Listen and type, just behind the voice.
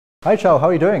Hi Chao, how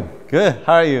are you doing? Good,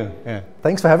 how are you? Yeah.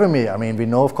 Thanks for having me. I mean, we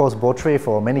know of course Botree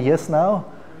for many years now.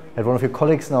 Had one of your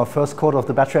colleagues in our first quarter of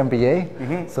the Bachelor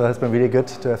MBA, so it's been really good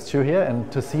to have Stu here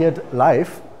and to see it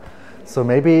live. So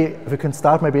maybe if we can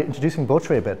start maybe introducing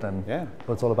Botree a bit and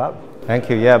what it's all about. Thank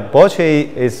you. Yeah,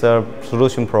 Botree is a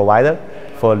solution provider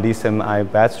for lithium-ion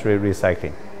battery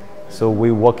recycling. So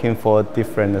we're working for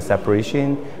different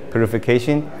separation,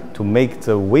 purification to make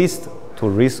the waste to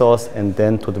resource and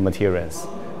then to the materials.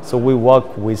 So we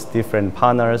work with different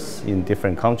partners in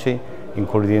different countries,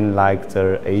 including like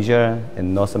the Asia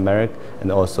and North America,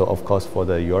 and also of course for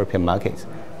the European market.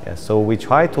 Yeah, so we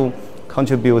try to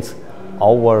contribute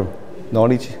our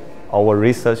knowledge, our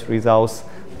research results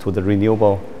to the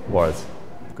renewable world.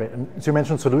 Great. And so you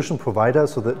mentioned solution provider,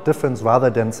 so the difference rather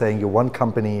than saying you're one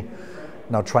company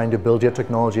now trying to build your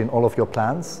technology in all of your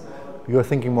plants, you're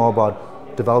thinking more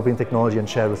about developing technology and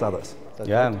share with others.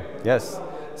 Yeah, yes.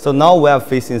 So now we are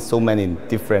facing so many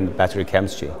different battery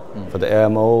chemistry for the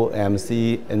LMO,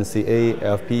 MC, NCA,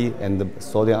 LFP, and the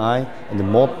sodium ion, and the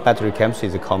more battery chemistry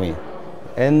is coming.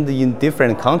 And in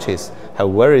different countries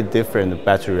have very different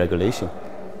battery regulation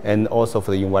and also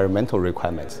for the environmental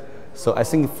requirements. So I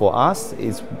think for us,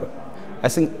 I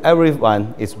think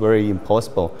everyone is very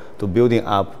impossible to building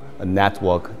up a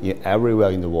network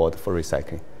everywhere in the world for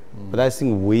recycling. But I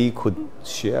think we could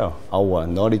share our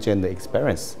knowledge and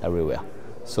experience everywhere.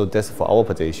 So that's for our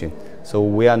position. So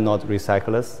we are not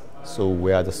recyclers, so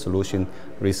we are the solution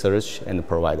research and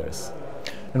providers.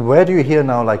 And where do you hear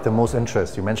now like the most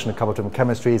interest? You mentioned a couple of different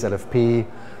chemistries, LFP,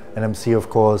 NMC of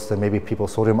course, then maybe people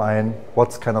sodium ion.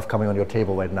 What's kind of coming on your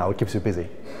table right now? It keeps you busy.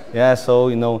 Yeah,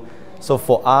 so so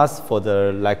for us, for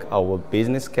the our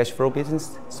business, cash flow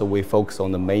business, so we focus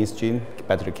on the mainstream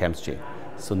battery chemistry.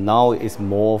 So now it's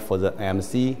more for the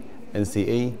MC,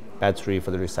 NCA battery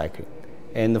for the recycling.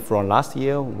 And from last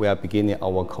year, we are beginning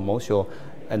our commercial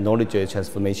and knowledge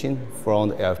transformation from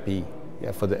the LFP.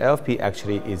 Yeah, for the LFP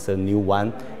actually is a new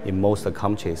one in most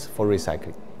countries for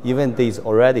recycling. Even these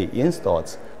already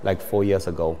installed like 4 years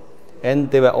ago.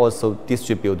 And they were also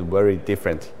distributed very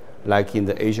different. Like in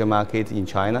the Asia market in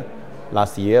China,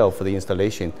 last year for the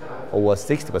installation, over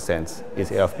 60% is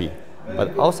LFP.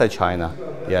 But outside China,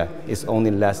 yeah, it's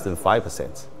only less than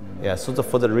 5%. Yeah, so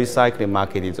for the recycling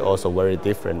market, it's also very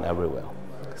different everywhere.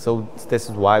 So this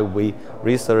is why we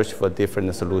research for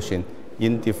different solutions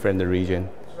in different regions,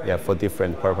 yeah, for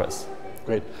different purpose.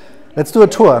 Great. Let's do a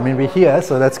tour. I mean, we're here,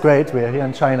 so that's great. We're here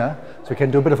in China, so we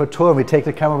can do a bit of a tour and we take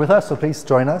the camera with us, so please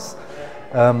join us.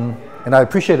 And I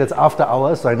appreciate it's after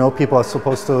hours, so I know people are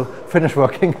supposed to finish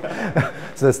working.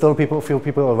 So there's still few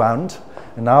people around.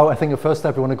 And now I think the first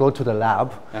step we want to go to the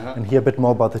lab and hear a bit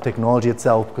more about the technology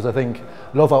itself, because I think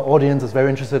a lot of our audience is very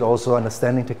interested also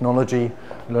understanding technology,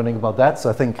 learning about that. So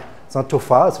I think it's not too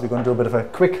far, so we're going to do a bit of a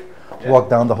quick walk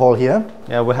down the hall here.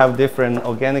 Yeah, we have different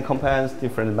organic compounds,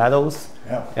 different metals.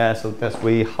 Yeah, so that's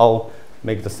how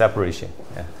make the separation.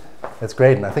 Yeah. That's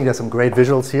great, and I think there's some great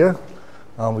visuals here.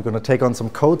 We're going to take on some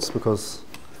coats because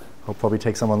I'll probably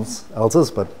take someone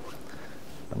else's, but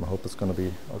I hope it's going to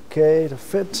be okay to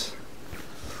fit.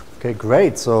 Okay,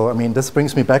 great. So, I mean, this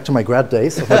brings me back to my grad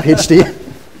days of my PhD,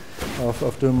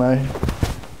 of doing my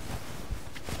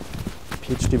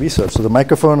PhD research. So the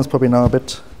microphone is probably now a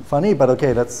bit funny, but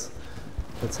okay, let's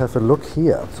have a look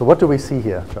here. So what do we see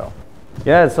here, Joe?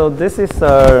 Yeah, so this is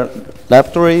a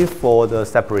laboratory for the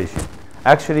separation.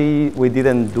 Actually, we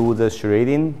didn't do the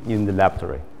shredding in the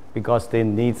laboratory because they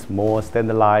need more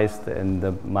standardized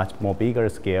and much more bigger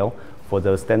scale for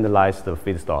the standardized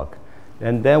feedstock.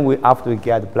 And then after we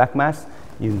get black mass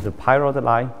in the pilot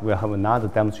line, we have another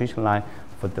demonstration line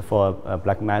for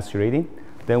black mass shredding.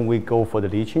 Then we go for the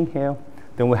leaching here.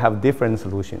 Then we have different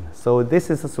solutions. So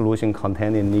this is a solution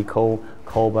containing nickel,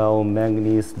 cobalt,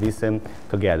 manganese, lithium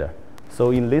together. So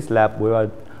in this lab, we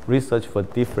are research for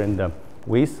different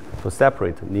ways to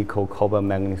separate nickel, cobalt,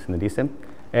 manganese, and lithium.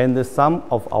 And some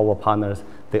of our partners,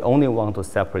 they only want to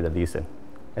separate the lithium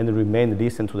and remain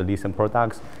lithium to the lithium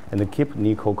products and keep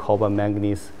nickel, cobalt,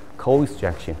 manganese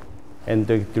co-extraction and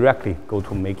they directly go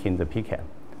to making the PCAM.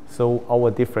 So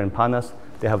our different partners,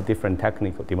 they have different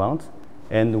technical demands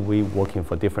and we're working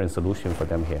for different solutions for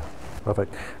them here.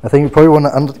 Perfect. I think we probably want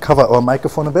to uncover our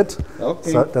microphone a bit.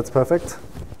 Okay. So that's perfect.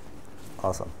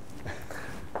 Awesome.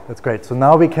 That's great. So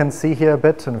now we can see here a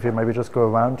bit, and if you maybe just go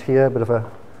around here, a bit of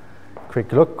a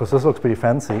quick look, because this looks pretty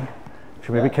fancy. If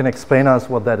you maybe can explain us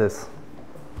what that is.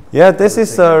 Yeah, this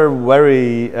is a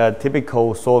very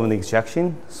typical solvent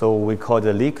extraction. So we call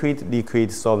it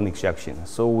liquid solvent extraction.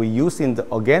 So we're using the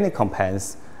organic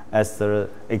compounds as the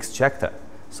extractor.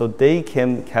 So they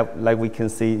can have, like we can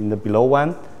see in the below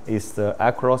one, is the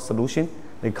aqueous solution.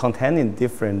 They contain in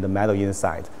different metal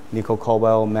inside, nickel,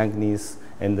 cobalt, manganese,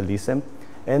 and the lithium.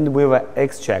 And we will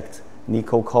extract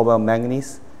nickel, cobalt,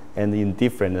 manganese, and in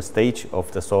different stage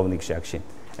of the solvent extraction.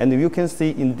 And you can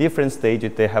see in different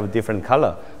stages, they have different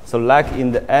color. So like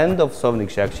in the end of solvent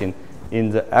extraction, in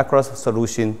the aqueous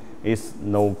solution is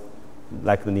no,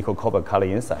 like the nickel, cobalt color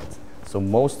inside. So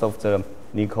most of the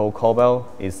nickel, cobalt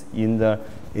is in the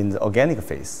organic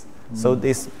phase. So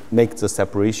this makes the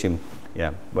separation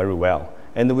very well.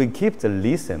 And we keep the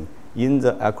lithium in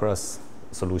the aqueous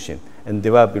solution, and they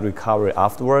will be recovered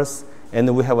afterwards.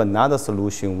 And we have another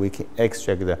solution, we can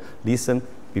extract the lithium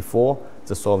before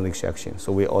the solvent extraction.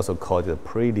 So we also call it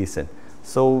pre-lithium.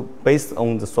 So based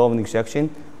on the solvent extraction,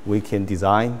 we can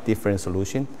design different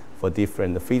solutions for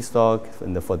different feedstock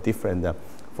and for different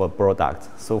for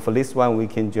product. So for this one, we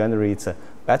can generate a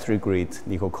battery-grade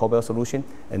nickel cobalt solution,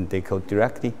 and they could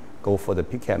directly go for the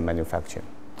PCAM manufacturing.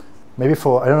 Maybe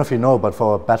for, I don't know if you know, but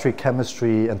for battery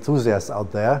chemistry enthusiasts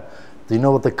out there, do you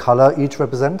know what the color each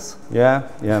represents? Yeah.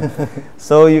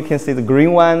 So you can see the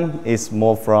green one is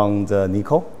more from the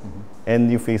nickel,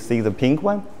 and if you see the pink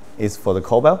one, is for the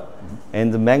cobalt,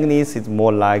 and the manganese is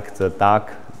more like the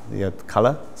dark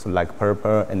color, so like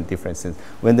purple and different things.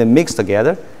 When they mix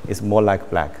together, it's more like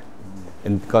black,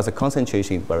 and because the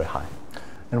concentration is very high.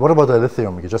 And what about the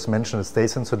lithium? You just mentioned it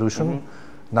stays in solution.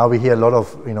 Now we hear a lot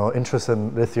of interest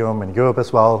in lithium in Europe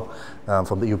as well,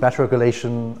 from the EU battery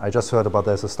regulation. I just heard about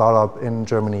there's a startup in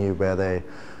Germany where they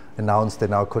announced they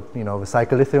now could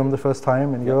recycle lithium the first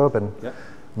time in Europe, and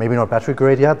maybe not battery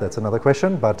grade yet. That's another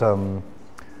question, but.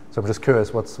 So I'm just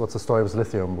curious, what's the story with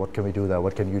lithium? What can we do there?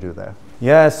 What can you do there?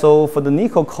 Yeah, so for the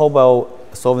nickel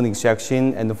cobalt solvent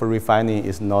extraction and for refining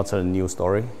is not a new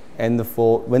story. And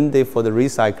for the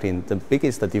recycling, the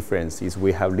biggest difference is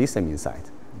we have lithium inside.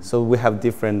 So we have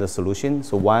different solutions.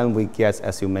 So one we get,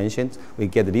 as you mentioned, we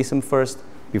get the lithium first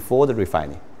before the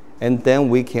refining. And then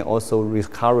we can also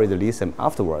recover the lithium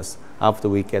afterwards, after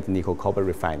we get nickel cobalt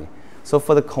refining. So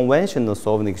for the conventional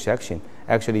solvent extraction,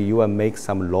 actually you will make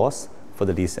some loss for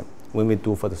the lithium when we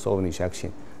do for the solvent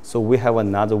extraction. So we have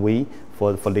another way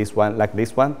for this one, like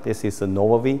this one. This is a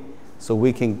Nova V. So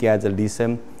we can get the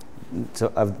lithium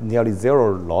to nearly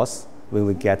zero loss when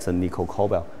we get the nickel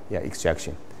cobalt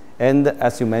extraction. And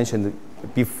as you mentioned,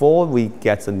 before we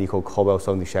get the nickel cobalt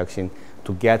solvent extraction,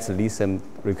 to get the lithium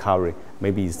recovery,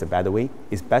 maybe it's the better way,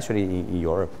 especially in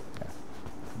Europe.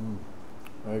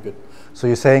 Very good. So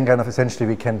you're saying kind of essentially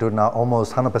we can do now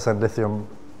almost 100% lithium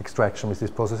extraction with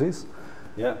these processes?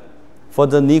 Yeah. For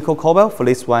the nickel cobalt, for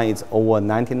this one, it's over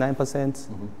 99%.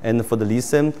 And for the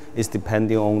lithium, it's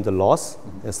depending on the loss.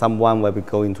 Someone will be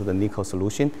going to the nickel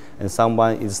solution, and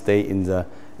someone is stay in the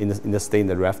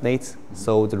raffinate.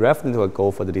 So the raffinate will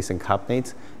go for the lithium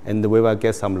carbonate, and we will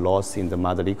get some loss in the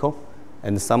mother nickel.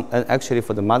 And actually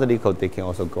for the mother nickel, they can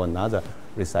also go another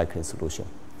recycling solution.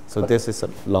 So this is a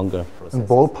longer process. In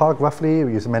ballpark, roughly,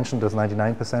 you mentioned there's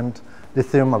 99%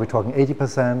 lithium. Are we talking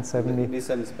 80%, 70?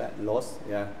 Lithium is bad loss,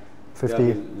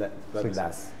 50? Very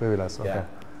less. Very less, okay. Yeah.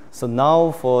 So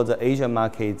now for the Asian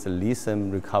market, the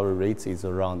lithium recovery rate is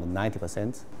around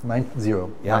 90%. 90? Yeah,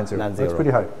 90. 90. That's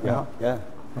pretty high. Yeah.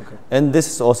 Okay. And this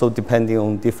is also depending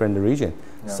on different region.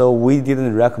 So we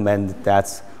didn't recommend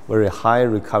that very high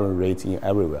recovery rate in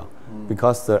everywhere,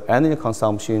 because the energy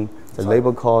consumption, the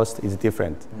labor cost is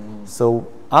different. So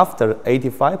after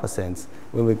 85%,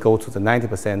 when we go to the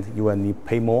 90%, you will need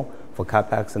pay more for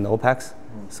CapEx and OpEx.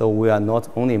 So we are not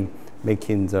only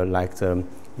making the ESG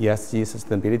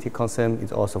sustainability concern,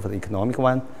 it's also for the economic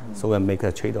one. So we'll make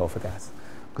a trade-off for that.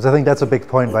 Because I think that's a big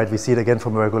point, right? We see it again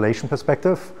from a regulation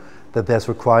perspective, that there's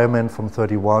requirement from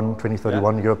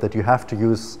 2031 in Europe that you have to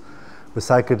use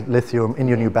recycled lithium in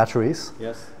your new batteries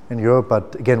in Europe.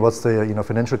 But again, what's the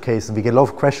financial case? And we get a lot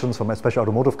of questions from especially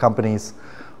automotive companies.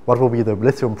 What will be the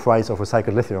lithium price of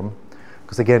recycled lithium?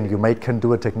 Because again, you can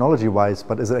do it technology-wise,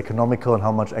 but is it economical, and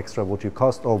how much extra would you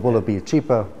cost, or will it be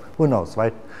cheaper? Who knows,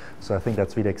 right? So I think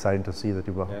that's really exciting to see that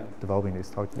you are developing these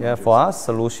technologies. Yeah, for us,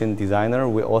 solution designer,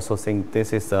 we also think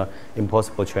this is an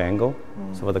impossible triangle.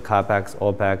 So for the CapEx,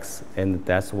 OpEx, and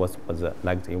that's what was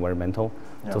like the environmental.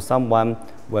 So someone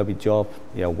will be job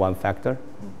one factor.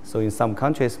 So in some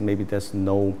countries, maybe there's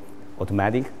no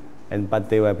automatic, but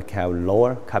they will have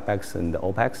lower CapEx and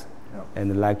OpEx.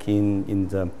 And like in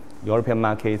the European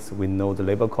markets, we know the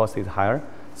labor cost is higher,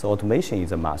 so automation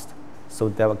is a must. So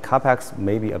the CapEx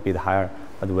may be a bit higher,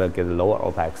 but we'll get lower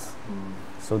OpEx.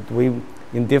 So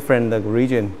in different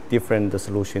region, different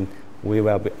solution, we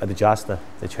will adjust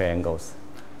the triangles.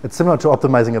 it's similar to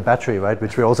optimizing a battery, right?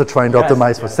 Which we're also trying to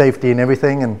optimize for safety and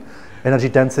everything, and energy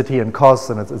density and costs,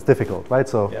 and it's difficult, right?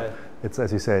 So it's,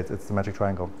 as you say, it's the magic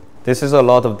triangle. This is a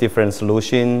lot of different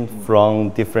solutions from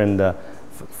different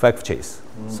factories.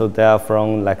 So they are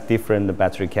from like different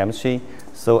battery chemistry.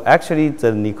 So actually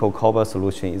the nickel cobalt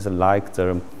solution is like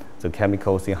the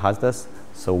chemicals in hazardous.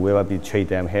 So we will be treat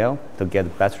them here to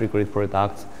get battery grade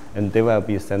products, and they will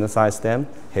be standardize them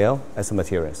here as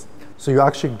materials. So you're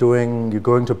actually you're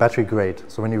going to battery grade.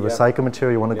 So when you recycle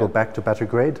material, you want to go back to battery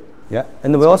grade? Yeah,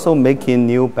 and we're also making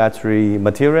new battery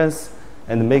materials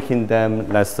and making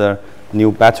them as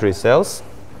new battery cells.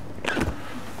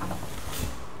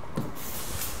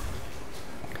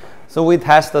 So we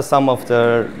tested some of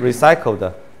the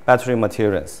recycled battery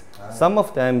materials. Some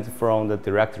of them from the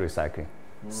direct recycling.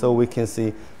 So we can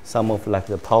see some of like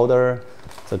the powder,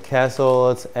 the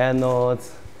cathodes,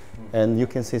 anodes, and you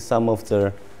can see some of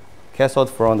the cathode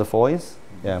from the foils.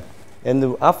 Yeah.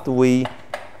 And after we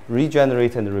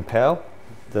regenerate and repair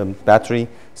the battery,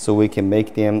 so we can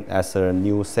make them as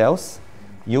new cells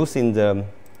using the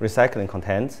recycling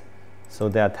content. So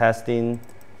they are testing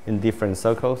in different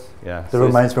circles. Yeah. That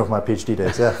reminds me of my PhD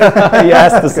days. Yeah.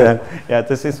 Yes, the same. Yeah.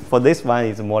 This is for this one.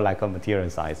 It's more like a material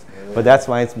science, but that's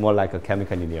why it's more like a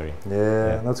chemical engineering.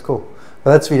 Yeah, that's cool.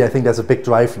 But that's really, I think, there's a big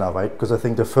drive now, right? Because I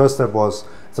think the first step was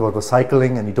it's about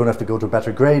recycling, and you don't have to go to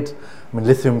battery grade. I mean,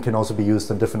 lithium can also be used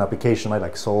in different applications, right?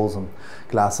 Like soles and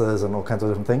glasses and all kinds of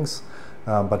different things.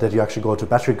 But that you actually go to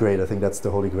battery grade, I think that's the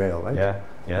holy grail, right? Yeah.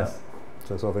 Yes. Yeah.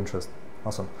 So it's of interest.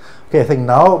 Awesome. Okay, I think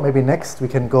now maybe next we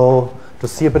can go to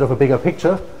see a bit of a bigger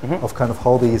picture of kind of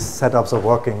how these setups are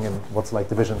working and what's like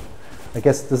the vision. I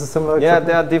guess this is similar. Yeah,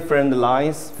 there are different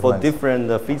lines for different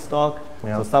feedstock.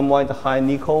 Yeah. So some one high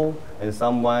nickel, and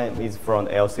some one is from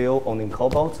LCO, only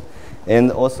cobalt,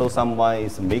 and also some one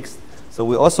is mixed. So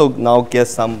we also now get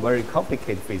some very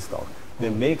complicated feedstock. We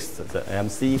mix the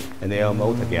MC and the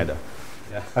LMO together.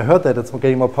 Yeah. I heard that it's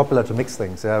getting more popular to mix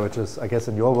things, yeah, which is, I guess,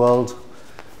 in your world,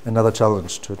 another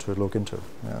challenge to look into.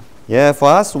 Yeah. Yeah, for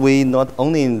us, we not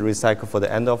only recycle for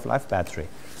the end-of-life battery.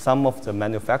 Some of the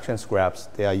manufacturing scraps,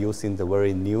 they are using the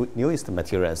very newest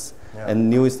materials and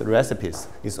newest recipes.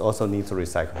 Is also need to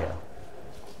recycle here.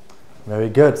 Very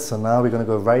good. So now we're going to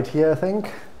go right here, I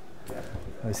think.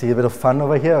 I see a bit of fun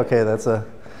over here. Okay, that's a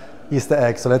Easter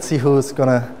egg. So let's see who's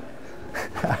gonna.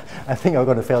 I think I'm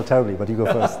gonna fail terribly, but you go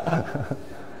first.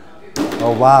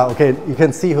 Oh wow. Okay, you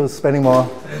can see who's spending more.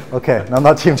 Okay, no, I'm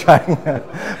not team trying.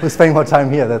 Who's spending more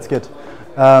time here? That's good.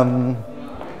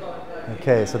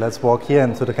 Okay, so let's walk here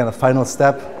into the kind of final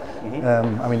step.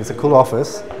 I mean, it's a cool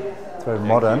office. It's very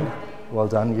modern. Well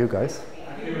done, you guys.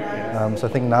 So I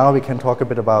think now we can talk a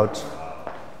bit about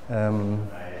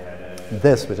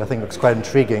this, which I think looks quite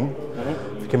intriguing.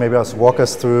 You can maybe also walk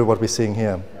us through what we're seeing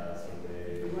here.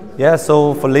 Yeah,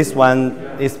 so for this one,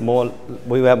 it's more,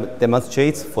 we will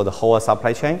demonstrate for the whole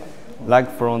supply chain.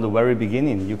 Like from the very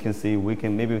beginning, you can see,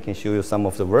 maybe we can show you some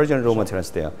of the virgin raw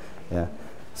materials there. Yeah.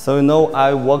 So you know,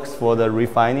 I worked for the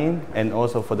refining and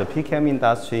also for the PChem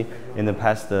industry in the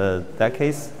past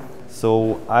decades.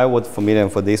 So I was familiar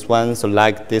for this one. So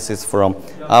like this is from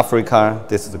Africa,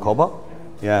 this is the cobalt.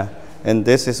 Yeah. And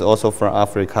this is also from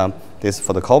Africa, this is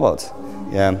for the cobalt.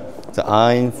 Yeah. The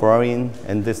iron, fluorine,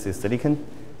 and this is silicon.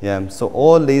 Yeah. So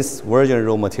all these virgin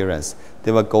raw materials,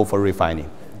 they will go for refining.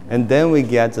 And then we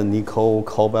get the nickel,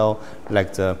 cobalt,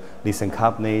 like the lithium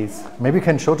carbonates. Maybe you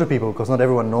can show to people, because not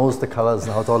everyone knows the colors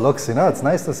and how it all looks. You know, it's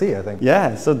nice to see, I think.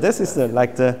 Yeah, so this is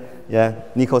like the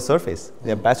nickel surface,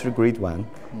 the battery grade one.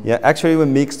 Yeah, actually we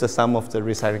mixed some of the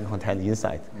recycling content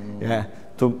inside. Yeah,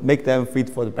 to make them fit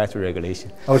for the battery regulation.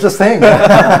 I was just saying.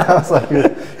 I was like,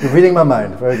 you're reading my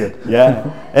mind. Very good. Yeah,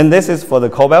 and this is for the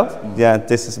cobalt. Yeah,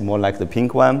 this is more like the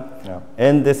pink one. Yeah.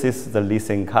 And this is the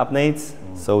lithium carbonates.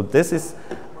 So this is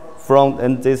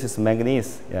and this is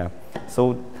manganese. Yeah.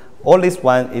 So all this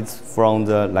one is from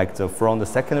the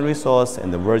secondary source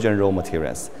and the virgin raw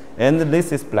materials. And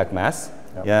this is black mass.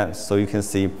 Yep. Yeah. So you can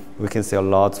see, we can see a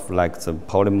lot of like the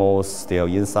polymers still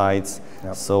inside.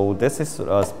 Yep. So this is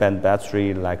a spent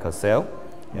battery like a cell.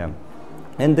 Yeah.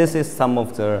 And this is some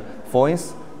of the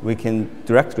foils. We can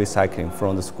direct recycling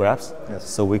from the scraps. Yes.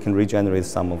 So we can regenerate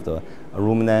some of the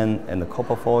aluminum and the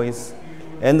copper foils.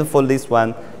 And for this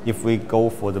one, if we go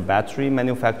for the battery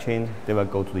manufacturing, they will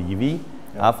go to the EV.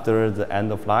 Yeah. After the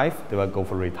end of life, they will go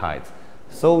for retired.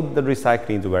 So the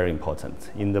recycling is very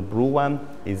important. In the blue one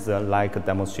is like a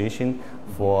demonstration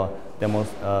for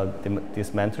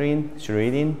dismantling,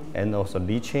 shredding, and also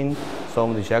leaching,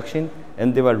 solvent injection,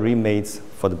 and they were remade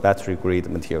for the battery grade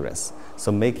materials.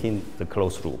 So making the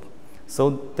closed loop.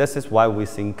 So this is why we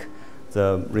think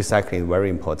the recycling is very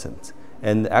important.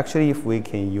 And actually, if we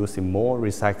can use more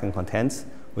recycling contents,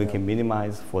 we can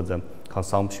minimize for the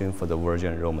consumption for the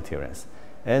virgin raw materials.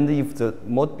 And if the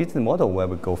business model will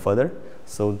go further,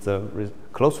 so the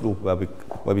closed loop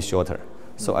will be shorter.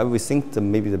 So I would think that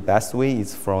maybe the best way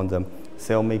is from the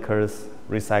cell makers,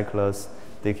 recyclers,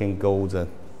 they can go the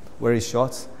very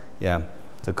short,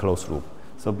 the closed loop.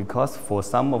 So because for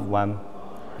some of one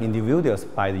individuals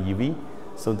buy the EV,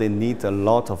 so they need a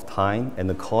lot of time and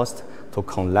the cost to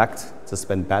collect the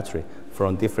spent battery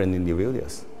from different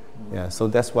individuals. Yeah, so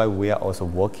that's why we are also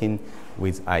working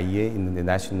with IEA in the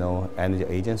National Energy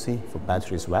Agency for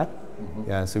battery swap.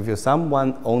 Yeah, so if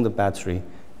someone owns the battery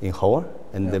in whole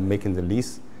and they're making the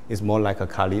lease, it's more like a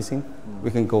car leasing,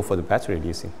 we can go for the battery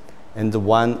leasing. And the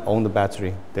one own the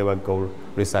battery, they will go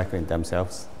recycling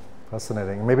themselves.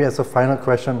 Fascinating. Maybe as a final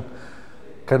question,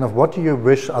 kind of what do you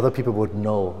wish other people would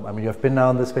know? I mean, you have been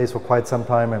now in this space for quite some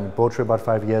time, and Botree about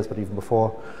 5 years, but even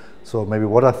before. So maybe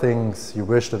what are things you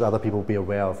wish that other people would be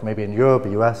aware of? Maybe in Europe,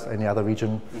 the US, any other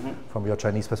region, from your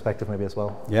Chinese perspective maybe as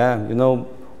well? Yeah, you know,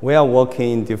 we are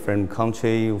working in different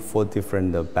countries for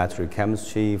different battery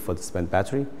chemistry for the spent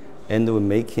battery. And we're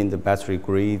making the battery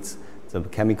grades, the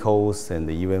chemicals, and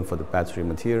even for the battery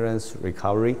materials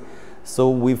recovery.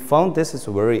 So we found this is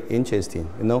very interesting.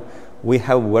 You know, we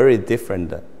have very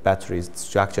different battery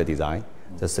structure design,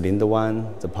 the cylinder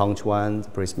one, the pouch one, the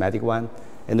prismatic one,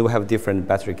 and we have different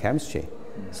battery chemistry.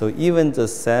 So even the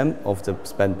same of the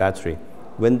spent battery,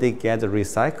 when they get the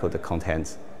recycled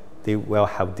contents, they will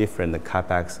have different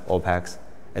CapEx, OpEx,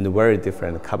 and very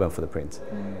different carbon footprint.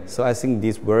 So I think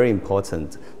this is very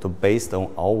important to based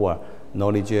on our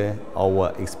knowledge,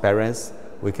 our experience,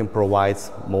 we can provide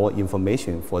more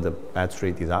information for the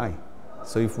battery design.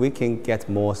 So if we can get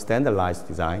more standardized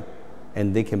design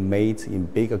and they can make in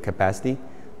bigger capacity,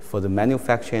 for the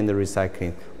manufacturing and the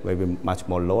recycling will be much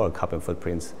more lower carbon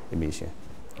footprint emission.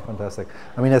 Fantastic.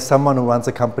 I mean, as someone who runs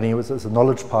a company, as a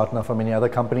knowledge partner for many other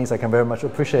companies, I can very much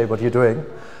appreciate what you're doing.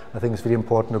 I think it's really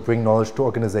important to bring knowledge to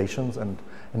organizations and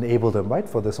enable them, right,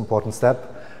 for this important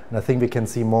step. And I think we can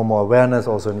see more and more awareness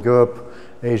also in Europe,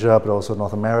 Asia, but also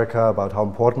North America about how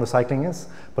important recycling is,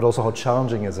 but also how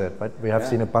challenging is it, right? We have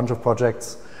seen a bunch of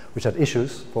projects which had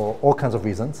issues for all kinds of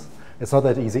reasons. It's not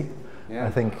that easy, I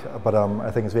think, but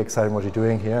I think it's very exciting what you're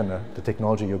doing here and the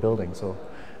technology you're building. So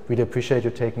really appreciate you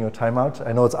taking your time out.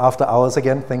 I know it's after hours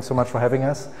again. Thanks so much for having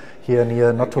us here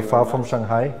near, not too far from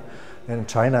Shanghai in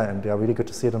China, and really good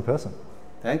to see it in person.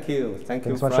 Thank you. Thank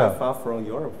you. Far from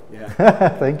Europe. Yeah.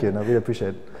 Thank you. No, really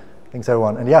appreciate it. Thanks,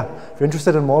 everyone. And yeah, if you're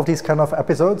interested in more of these kind of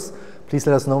episodes, please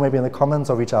let us know maybe in the comments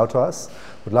or reach out to us.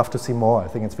 We'd love to see more. I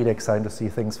think it's really exciting to see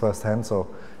things firsthand.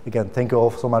 So again, thank you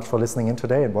all so much for listening in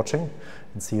today and watching,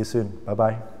 and see you soon.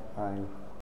 Bye-bye. Bye.